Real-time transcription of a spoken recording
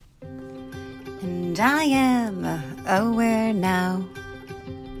And I am Aware Now.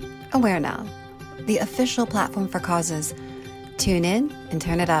 Aware Now, the official platform for causes. Tune in and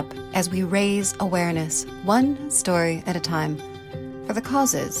turn it up as we raise awareness, one story at a time, for the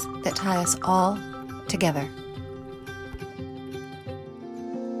causes that tie us all together.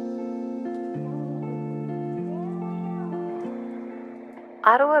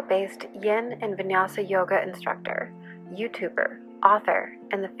 Ottawa-based Yin and Vinyasa yoga instructor, YouTuber, author,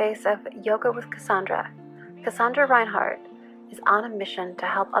 and the face of Yoga with Cassandra, Cassandra Reinhardt is on a mission to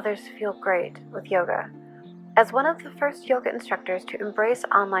help others feel great with yoga. As one of the first yoga instructors to embrace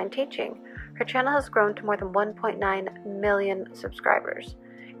online teaching, her channel has grown to more than 1.9 million subscribers.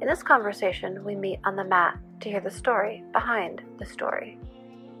 In this conversation, we meet on the mat to hear the story behind the story.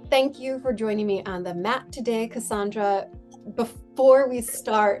 Thank you for joining me on the mat today, Cassandra. Before we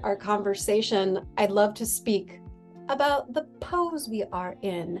start our conversation, I'd love to speak about the pose we are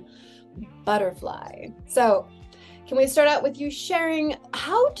in, butterfly. So, can we start out with you sharing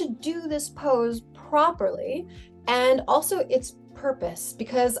how to do this pose properly and also its purpose?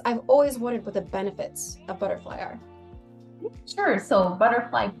 Because I've always wondered what the benefits of butterfly are. Sure. So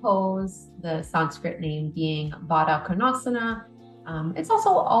butterfly pose, the Sanskrit name being Baddha Konasana. It's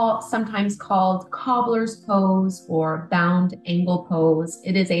also sometimes called cobbler's pose or bound angle pose.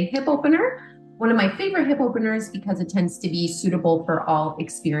 It is a hip opener, one of my favorite hip openers because it tends to be suitable for all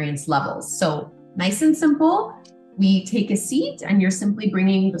experience levels. So nice and simple. We take a seat and you're simply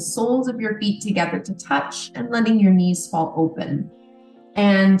bringing the soles of your feet together to touch and letting your knees fall open.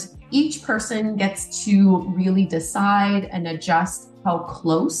 And each person gets to really decide and adjust how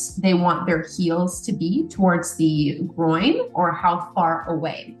close they want their heels to be towards the groin or how far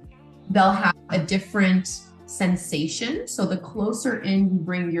away. They'll have a different sensation. So the closer in you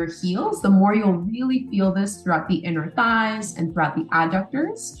bring your heels, the more you'll really feel this throughout the inner thighs and throughout the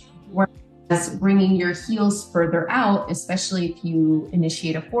adductors. Whereas bringing your heels further out, especially if you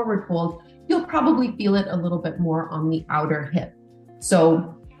initiate a forward fold, you'll probably feel it a little bit more on the outer hip.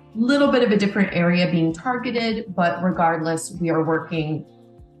 So a little bit of a different area being targeted, but regardless, we are working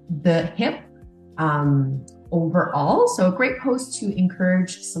the hip overall. So a great pose to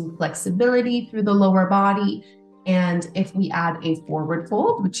encourage some flexibility through the lower body. And if we add a forward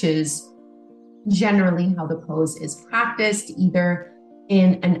fold, which is generally how the pose is practiced, either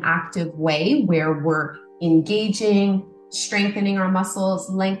in an active way where we're engaging, strengthening our muscles,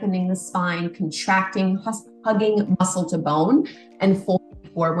 lengthening the spine, contracting, hugging muscle to bone, and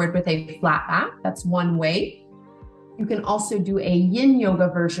folding forward with a flat back. That's one way. You can also do a yin yoga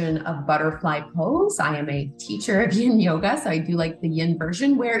version of butterfly pose. I am a teacher of yin yoga, so I do like the yin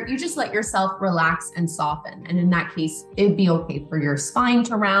version where you just let yourself relax and soften. And in that case, it'd be okay for your spine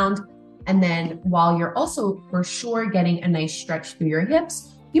to round. And then while you're also for sure getting a nice stretch through your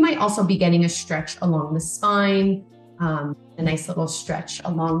hips, you might also be getting a stretch along the spine, a nice little stretch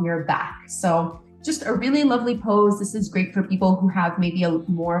along your back. So just a really lovely pose. This is great for people who have maybe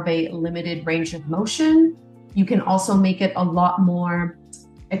more of a limited range of motion. You can also make it a lot more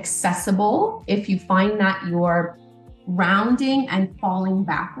accessible if you find that you're rounding and falling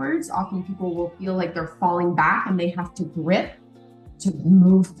backwards. Often people will feel like they're falling back and they have to grip to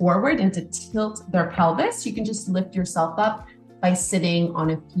move forward and to tilt their pelvis. You can just lift yourself up by sitting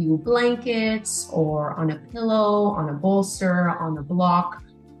on a few blankets or on a pillow, on a bolster, on a block.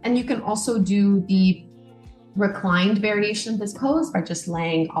 And you can also do the reclined variation of this pose by just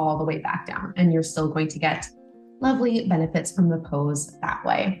laying all the way back down, and you're still going to get lovely benefits from the pose that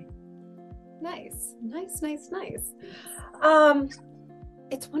way. Nice.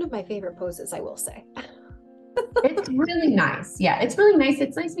 It's one of my favorite poses, I will say. It's really nice. Yeah, it's really nice.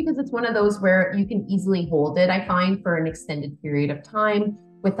 It's nice because it's one of those where you can easily hold it, I find, for an extended period of time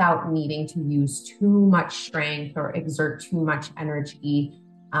without needing to use too much strength or exert too much energy.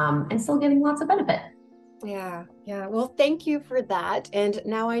 And still getting lots of benefit. Yeah. Well, thank you for that. And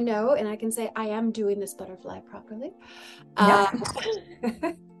now I know, and I can say I am doing this butterfly properly. Yeah.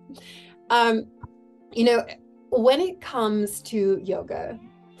 When it comes to yoga,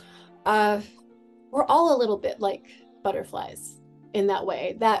 we're all a little bit like butterflies in that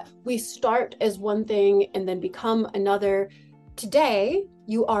way, that we start as one thing and then become another. Today,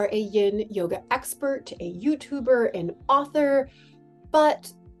 you are a yin yoga expert, a YouTuber, an author, but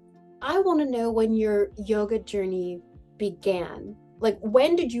I want to know when your yoga journey began. Like,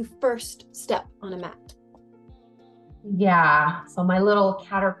 when did you first step on a mat? Yeah. So my little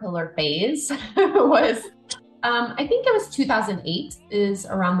caterpillar phase was, I think it was 2008 is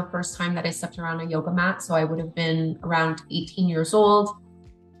around the first time that I stepped around a yoga mat. So I would have been around 18 years old.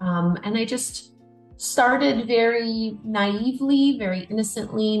 And I just started very naively, very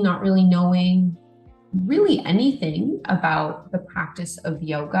innocently, not really knowing really anything about the practice of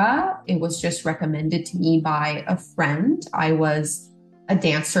yoga. It was just recommended to me by a friend. I was a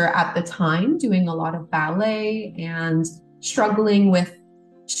dancer at the time, doing a lot of ballet and struggling with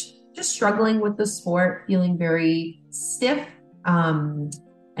struggling with the sport, feeling very stiff, and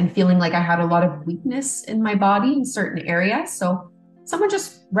feeling like I had a lot of weakness in my body in certain areas. So someone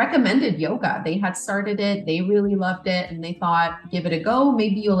just recommended yoga. They had started it, they really loved it, and they thought, give it a go,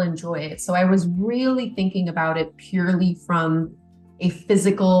 maybe you'll enjoy it. So I was really thinking about it purely from a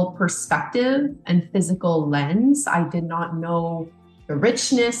physical perspective and physical lens. I did not know the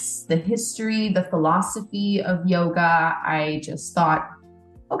richness, the history, the philosophy of yoga. I just thought,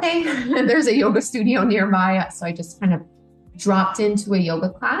 okay, there's a yoga studio nearby. So I just kind of dropped into a yoga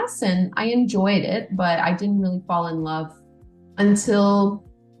class and I enjoyed it, but I didn't really fall in love until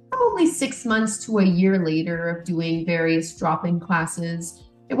probably 6 months to a year later of doing various drop-in classes.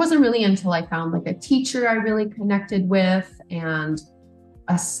 It wasn't really until I found like a teacher I really connected with and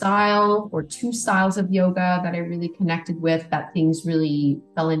a style or two styles of yoga that I really connected with, that things really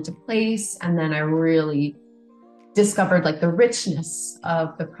fell into place. And then I really discovered like the richness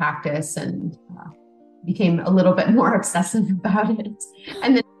of the practice and became a little bit more obsessive about it.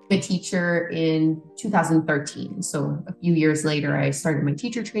 And then a teacher in 2013. So a few years later, I started my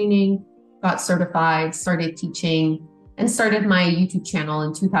teacher training, got certified, started teaching, and started my YouTube channel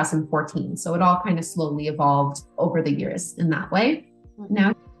in 2014. So it all kind of slowly evolved over the years in that way.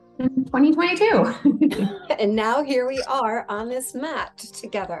 Now in 2022. And now here we are on this mat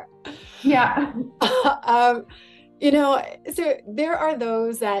together. Yeah. So there are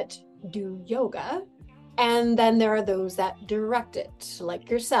those that do yoga, and then there are those that direct it, like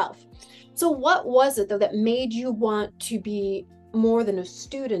yourself. So what was it, though, that made you want to be more than a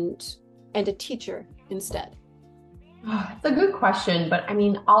student and a teacher instead? It's a good question, but I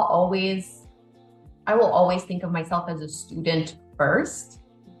mean, I will always think of myself as a student first.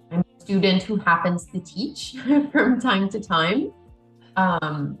 I'm a student who happens to teach from time to time.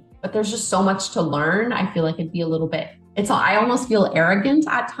 But there's just so much to learn. I feel like it'd be a little bit, I almost feel arrogant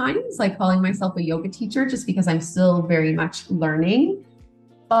at times, like calling myself a yoga teacher, just because I'm still very much learning.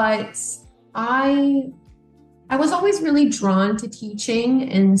 But I was always really drawn to teaching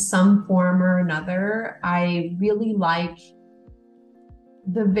in some form or another. I really like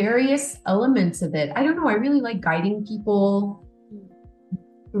the various elements of it. I don't know, I really like guiding people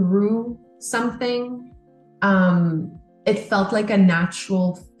through something. It felt like a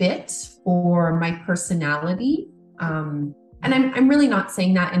natural fit for my personality. And I'm really not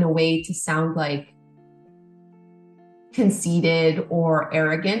saying that in a way to sound like conceited or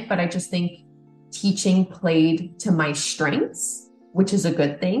arrogant, but I just think teaching played to my strengths, which is a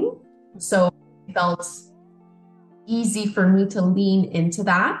good thing. So it felt easy for me to lean into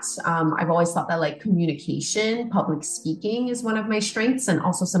that. I've always thought that like communication, public speaking is one of my strengths and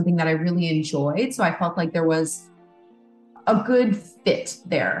also something that I really enjoyed. So I felt like there was a good fit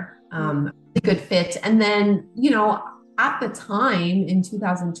there, a good fit. And then, at the time in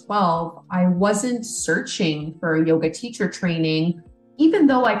 2012, I wasn't searching for a yoga teacher training, even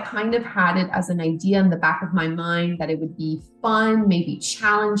though I kind of had it as an idea in the back of my mind that it would be fun, maybe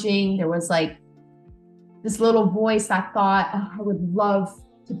challenging. There was like this little voice that thought, oh, I would love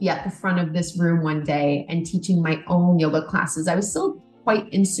to be at the front of this room one day and teaching my own yoga classes. I was still quite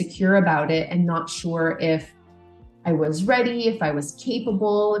insecure about it and not sure if I was ready, if I was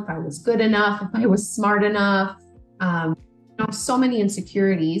capable, if I was good enough, if I was smart enough. So many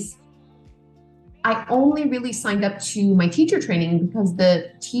insecurities. I only really signed up to my teacher training because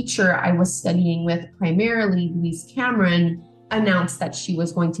the teacher I was studying with, primarily Louise Cameron, announced that she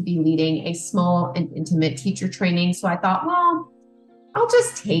was going to be leading a small and intimate teacher training. So I thought, well, I'll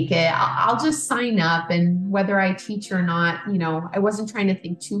just take it. I'll just sign up. And whether I teach or not, I wasn't trying to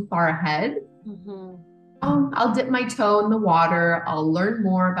think too far ahead. Mm-hmm. I'll dip my toe in the water. I'll learn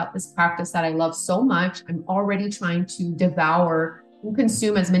more about this practice that I love so much. I'm already trying to devour and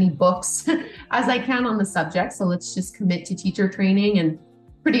consume as many books as I can on the subject. So let's just commit to teacher training. And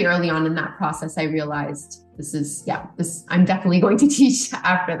pretty early on in that process, I realized I'm definitely going to teach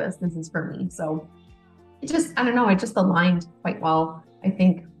after this. This is for me. So it just aligned quite well, I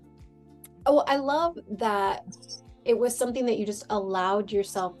think. Oh, I love that. It was something that you just allowed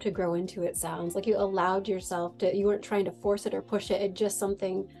yourself to grow into. It sounds like you allowed yourself to, you weren't trying to force it or push it. It's just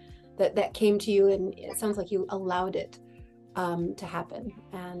something that came to you, and it sounds like you allowed it to happen.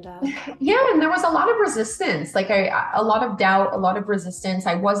 And yeah, and there was a lot of resistance, like a lot of doubt, a lot of resistance.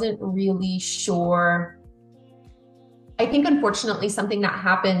 I wasn't really sure. I think unfortunately something that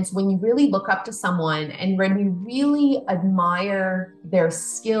happens when you really look up to someone and when you really admire their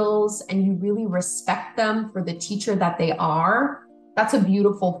skills and you really respect them for the teacher that they are, that's a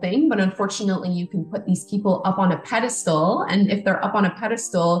beautiful thing. But unfortunately, you can put these people up on a pedestal. And if they're up on a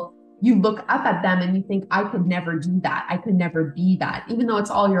pedestal, you look up at them and you think, I could never do that. I could never be that, even though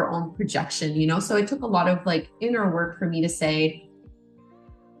it's all your own projection, you know? So it took a lot of like inner work for me to say,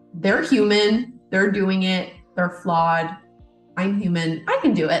 they're human, they're doing it, they're flawed. I'm human. I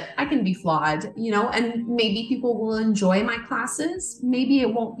can do it. I can be flawed, you know, and maybe people will enjoy my classes. Maybe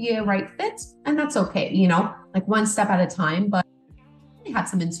it won't be a right fit, and that's okay, you know, like one step at a time. But I had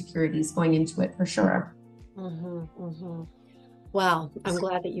some insecurities going into it for sure. Well, I'm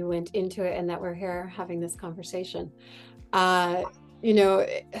glad that you went into it and that we're here having this conversation. You know,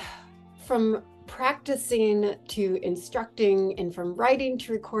 from practicing to instructing and from writing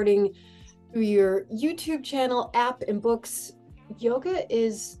to recording through your YouTube channel, app, and books, yoga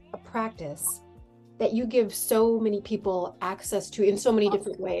is a practice that you give so many people access to in so many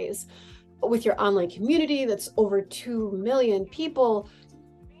different ways. With your online community that's over 2 million people,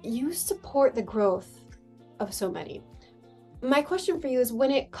 you support the growth of so many. My question for you is,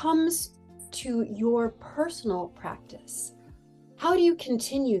 when it comes to your personal practice, how do you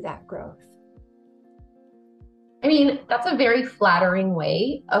continue that growth? I mean, that's a very flattering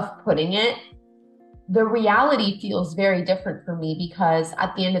way of putting it. The reality feels very different for me because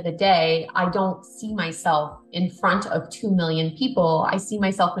at the end of the day, I don't see myself in front of 2 million people. I see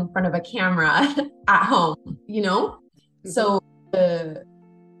myself in front of a camera at home, you know? So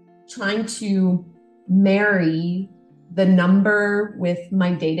trying to marry the number with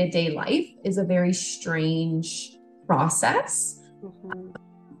my day-to-day life is a very strange process.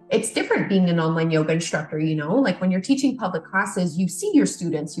 It's different being an online yoga instructor, you know, like when you're teaching public classes, you see your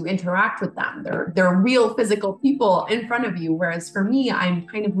students, you interact with them. They're real physical people in front of you. Whereas for me, I'm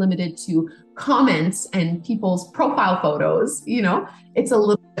kind of limited to comments and people's profile photos, you know, it's a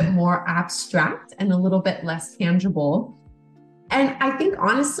little bit more abstract and a little bit less tangible. And I think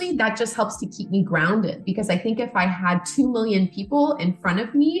honestly, that just helps to keep me grounded, because I think if I had 2 million people in front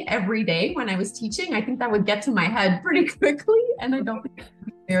of me every day when I was teaching, I think that would get to my head pretty quickly. And I don't think it would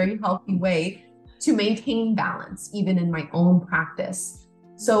be a very healthy way to maintain balance, even in my own practice.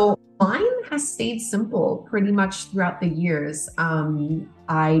 So mine has stayed simple pretty much throughout the years.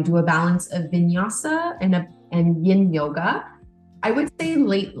 I do a balance of vinyasa and yin yoga. I would say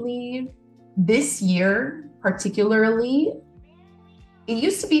lately, this year particularly, it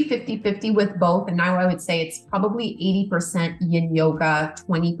used to be 50-50 with both, and now I would say it's probably 80% yin yoga,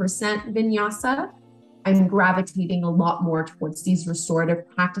 20% vinyasa. I'm gravitating a lot more towards these restorative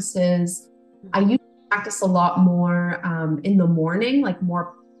practices. I used to practice a lot more in the morning, like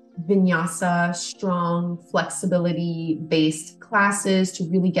more vinyasa, strong flexibility-based classes to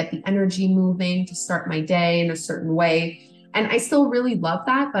really get the energy moving, to start my day in a certain way. And I still really love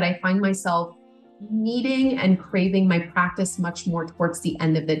that, but I find myself needing and craving my practice much more towards the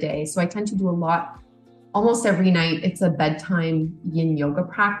end of the day. So I tend to do a lot, almost every night, it's a bedtime yin yoga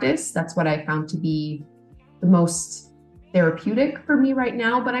practice. That's what I found to be the most therapeutic for me right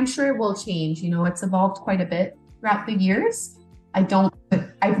now, but I'm sure it will change. You know, it's evolved quite a bit throughout the years. I've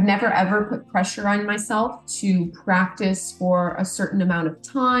never ever put pressure on myself to practice for a certain amount of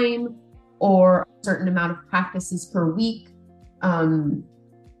time or a certain amount of practices per week.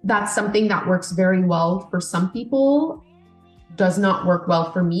 That's something that works very well for some people, does not work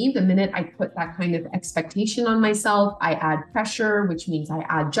well for me. The minute I put that kind of expectation on myself, I add pressure, which means I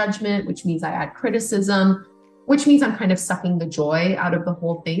add judgment, which means I add criticism, which means I'm kind of sucking the joy out of the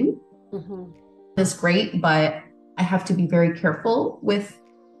whole thing. It's great, but I have to be very careful with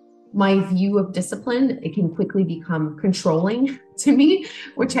my view of discipline. It can quickly become controlling to me,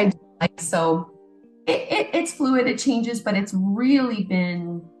 which I don't like. So it's fluid, it changes, but it's really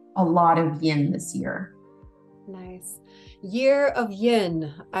been a lot of yin this year. Nice. Year of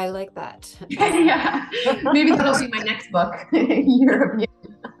yin. I like that. Yeah, maybe that'll be my next book. Year of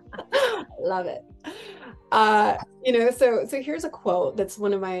yin. Love it. You know, so here's a quote that's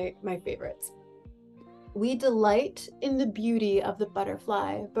one of my favorites. We delight in the beauty of the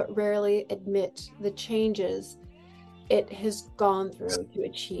butterfly, but rarely admit the changes it has gone through to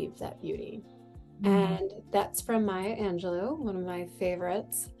achieve that beauty. And that's from Maya Angelou, one of my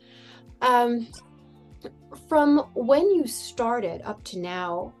favorites. From when you started up to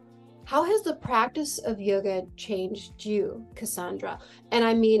now, how has the practice of yoga changed you, Cassandra? And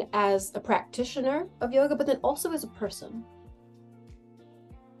I mean as a practitioner of yoga, but then also as a person.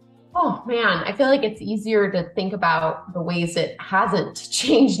 Oh man, I feel like it's easier to think about the ways it hasn't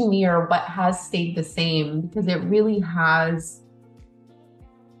changed me or what has stayed the same because it really has.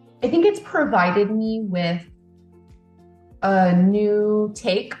 I think it's provided me with a new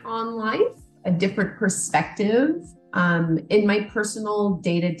take on life, a different perspective. In my personal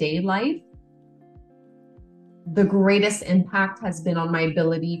day-to-day life, the greatest impact has been on my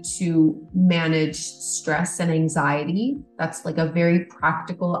ability to manage stress and anxiety. That's like a very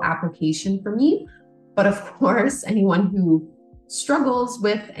practical application for me. But of course, anyone who struggles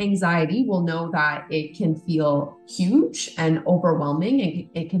with anxiety will know that it can feel huge and overwhelming.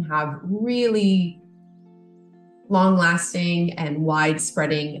 It can have really long-lasting and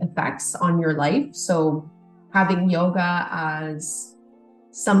wide-spreading effects on your life. So having yoga as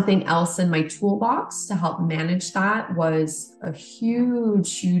something else in my toolbox to help manage that was a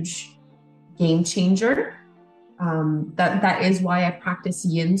huge game changer. That is why I practice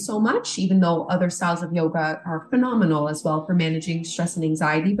yin so much, even though other styles of yoga are phenomenal as well for managing stress and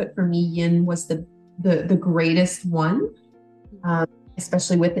anxiety. But for me, yin was the greatest one,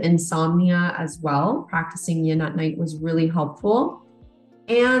 especially with insomnia as well. Practicing yin at night was really helpful.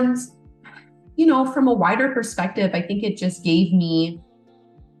 And, from a wider perspective, I think it just gave me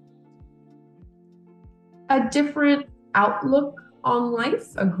a different outlook on life,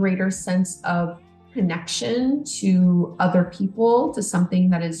 a greater sense of connection to other people, to something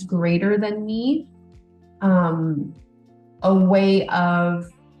that is greater than me, a way of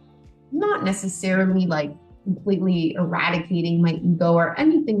not necessarily like completely eradicating my ego or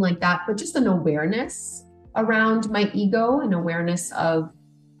anything like that, but just an awareness around my ego, an awareness of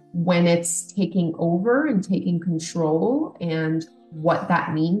when it's taking over and taking control and what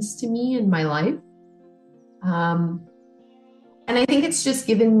that means to me in my life. And I think it's just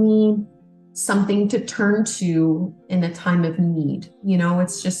given me something to turn to in a time of need.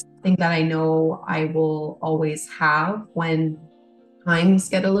 It's just something that I know I will always have when times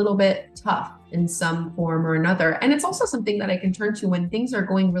get a little bit tough in some form or another. And it's also something that I can turn to when things are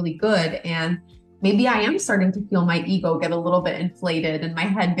going really good. And maybe I am starting to feel my ego get a little bit inflated and my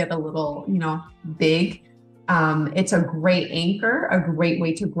head get a little, big. It's a great anchor, a great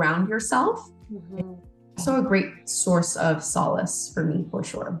way to ground yourself. Mm-hmm. Also a great source of solace for me, for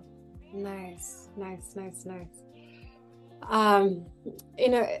sure. Nice.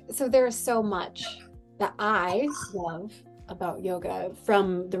 So there's so much that I love about yoga,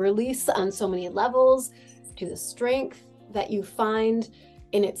 from the release on so many levels to the strength that you find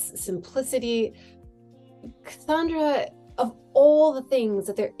in its simplicity. Cassandra, of all the things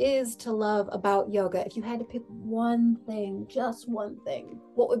that there is to love about yoga, if you had to pick one thing, just one thing,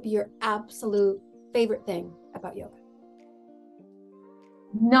 what would be your absolute favorite thing about yoga?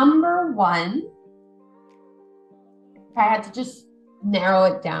 Number one, if I had to just narrow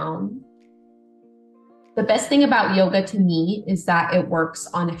it down, the best thing about yoga to me is that it works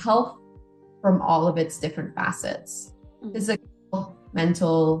on health from all of its different facets. Mm-hmm. Physical,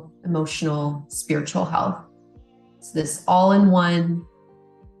 mental, emotional, spiritual health. It's this all-in-one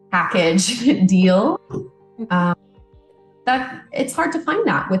package deal. That it's hard to find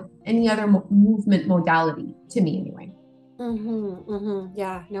that with any other movement modality, to me anyway.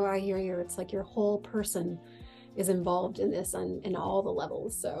 Yeah, no, I hear you. It's like your whole person is involved in this in all the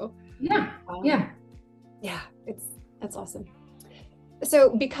levels. So yeah, that's awesome.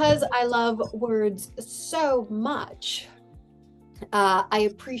 So because I love words so much, I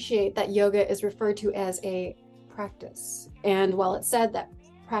appreciate that yoga is referred to as a practice. And while it's said that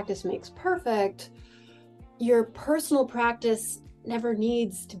practice makes perfect, your personal practice never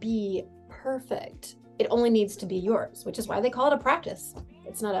needs to be perfect. It only needs to be yours, which is why they call it a practice.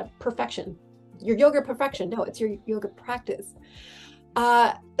 It's not a perfection. Your yoga perfection. No, it's your yoga practice.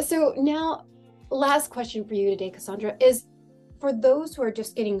 So now, last question for you today, Cassandra, is for those who are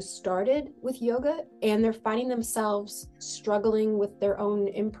just getting started with yoga and they're finding themselves struggling with their own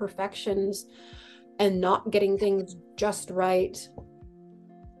imperfections and not getting things just right,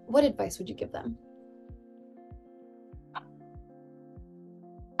 what advice would you give them?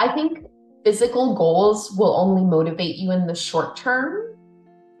 I think physical goals will only motivate you in the short term.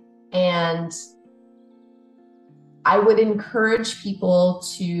 And I would encourage people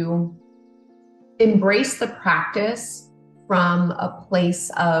to embrace the practice from a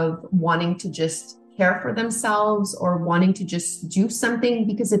place of wanting to just care for themselves or wanting to just do something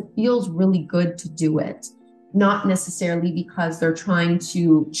because it feels really good to do it. Not necessarily because they're trying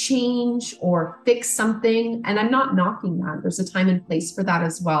to change or fix something. And I'm not knocking that. There's a time and place for that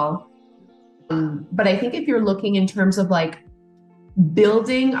as well. But I think if you're looking in terms of like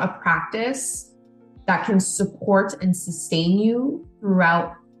building a practice that can support and sustain you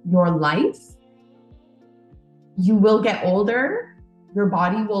throughout your life. You will get older, your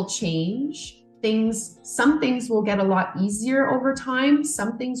body will change. Some things will get a lot easier over time.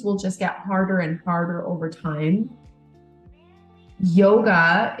 Some things will just get harder and harder over time.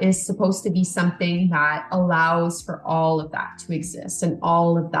 Yoga is supposed to be something that allows for all of that to exist and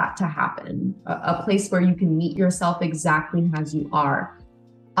all of that to happen. A place where you can meet yourself exactly as you are.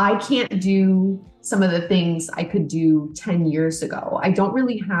 I can't do some of the things I could do 10 years ago. I don't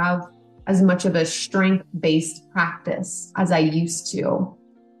really have as much of a strength-based practice as I used to.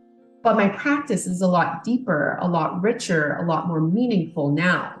 But my practice is a lot deeper, a lot richer, a lot more meaningful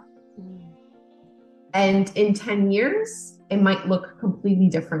now. And in 10 years, it might look completely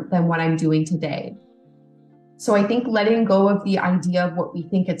different than what I'm doing today. So I think letting go of the idea of what we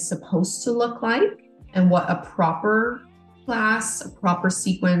think it's supposed to look like and what a proper class, a proper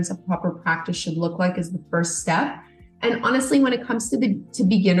sequence, a proper practice should look like is the first step. And honestly, when it comes to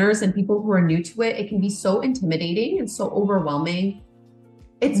beginners and people who are new to it, it can be so intimidating and so overwhelming.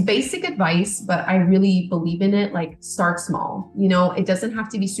 It's basic advice, but I really believe in it. Like, start small. It doesn't have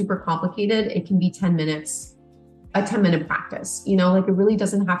to be super complicated. It can be 10 minutes, a 10-minute practice. Like, it really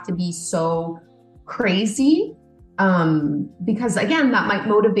doesn't have to be so crazy. Because again, that might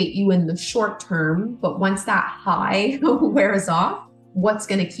motivate you in the short term, but once that high wears off, what's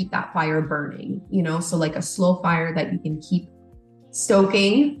going to keep that fire burning? So like a slow fire that you can keep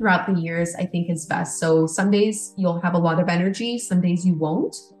stoking throughout the years, I think is best. So some days you'll have a lot of energy, some days you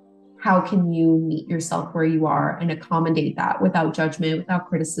won't. How can you meet yourself where you are and accommodate that without judgment, without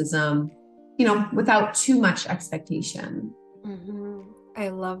criticism, without too much expectation? Mm-hmm. I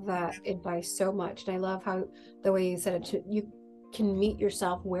love that advice so much. And I love how the way you said it, you can meet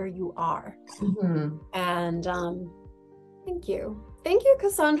yourself where you are. Mm-hmm. And thank you. Thank you,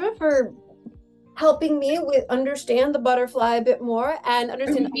 Cassandra, for helping me understand the butterfly a bit more and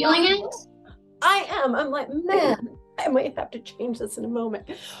understand. Are you feeling it? I am. I'm like, man, I might have to change this in a moment,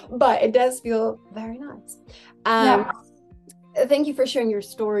 but it does feel very nice. Thank you for sharing your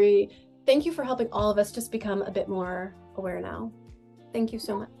story. Thank you for helping all of us just become a bit more aware now. Thank you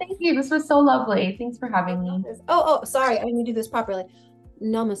so much. Thank you. This was so lovely. Thanks for having me. Oh, sorry. I didn't do this properly.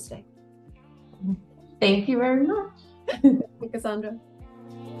 Namaste. Thank you very much. Thank you, Cassandra.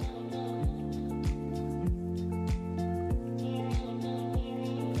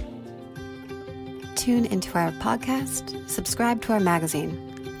 Tune into our podcast, subscribe to our magazine,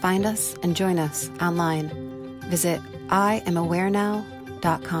 find us and join us online. Visit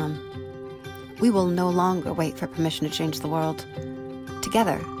IamAwareNow.com. We will no longer wait for permission to change the world.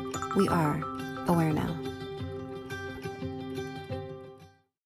 Together, we are aware now.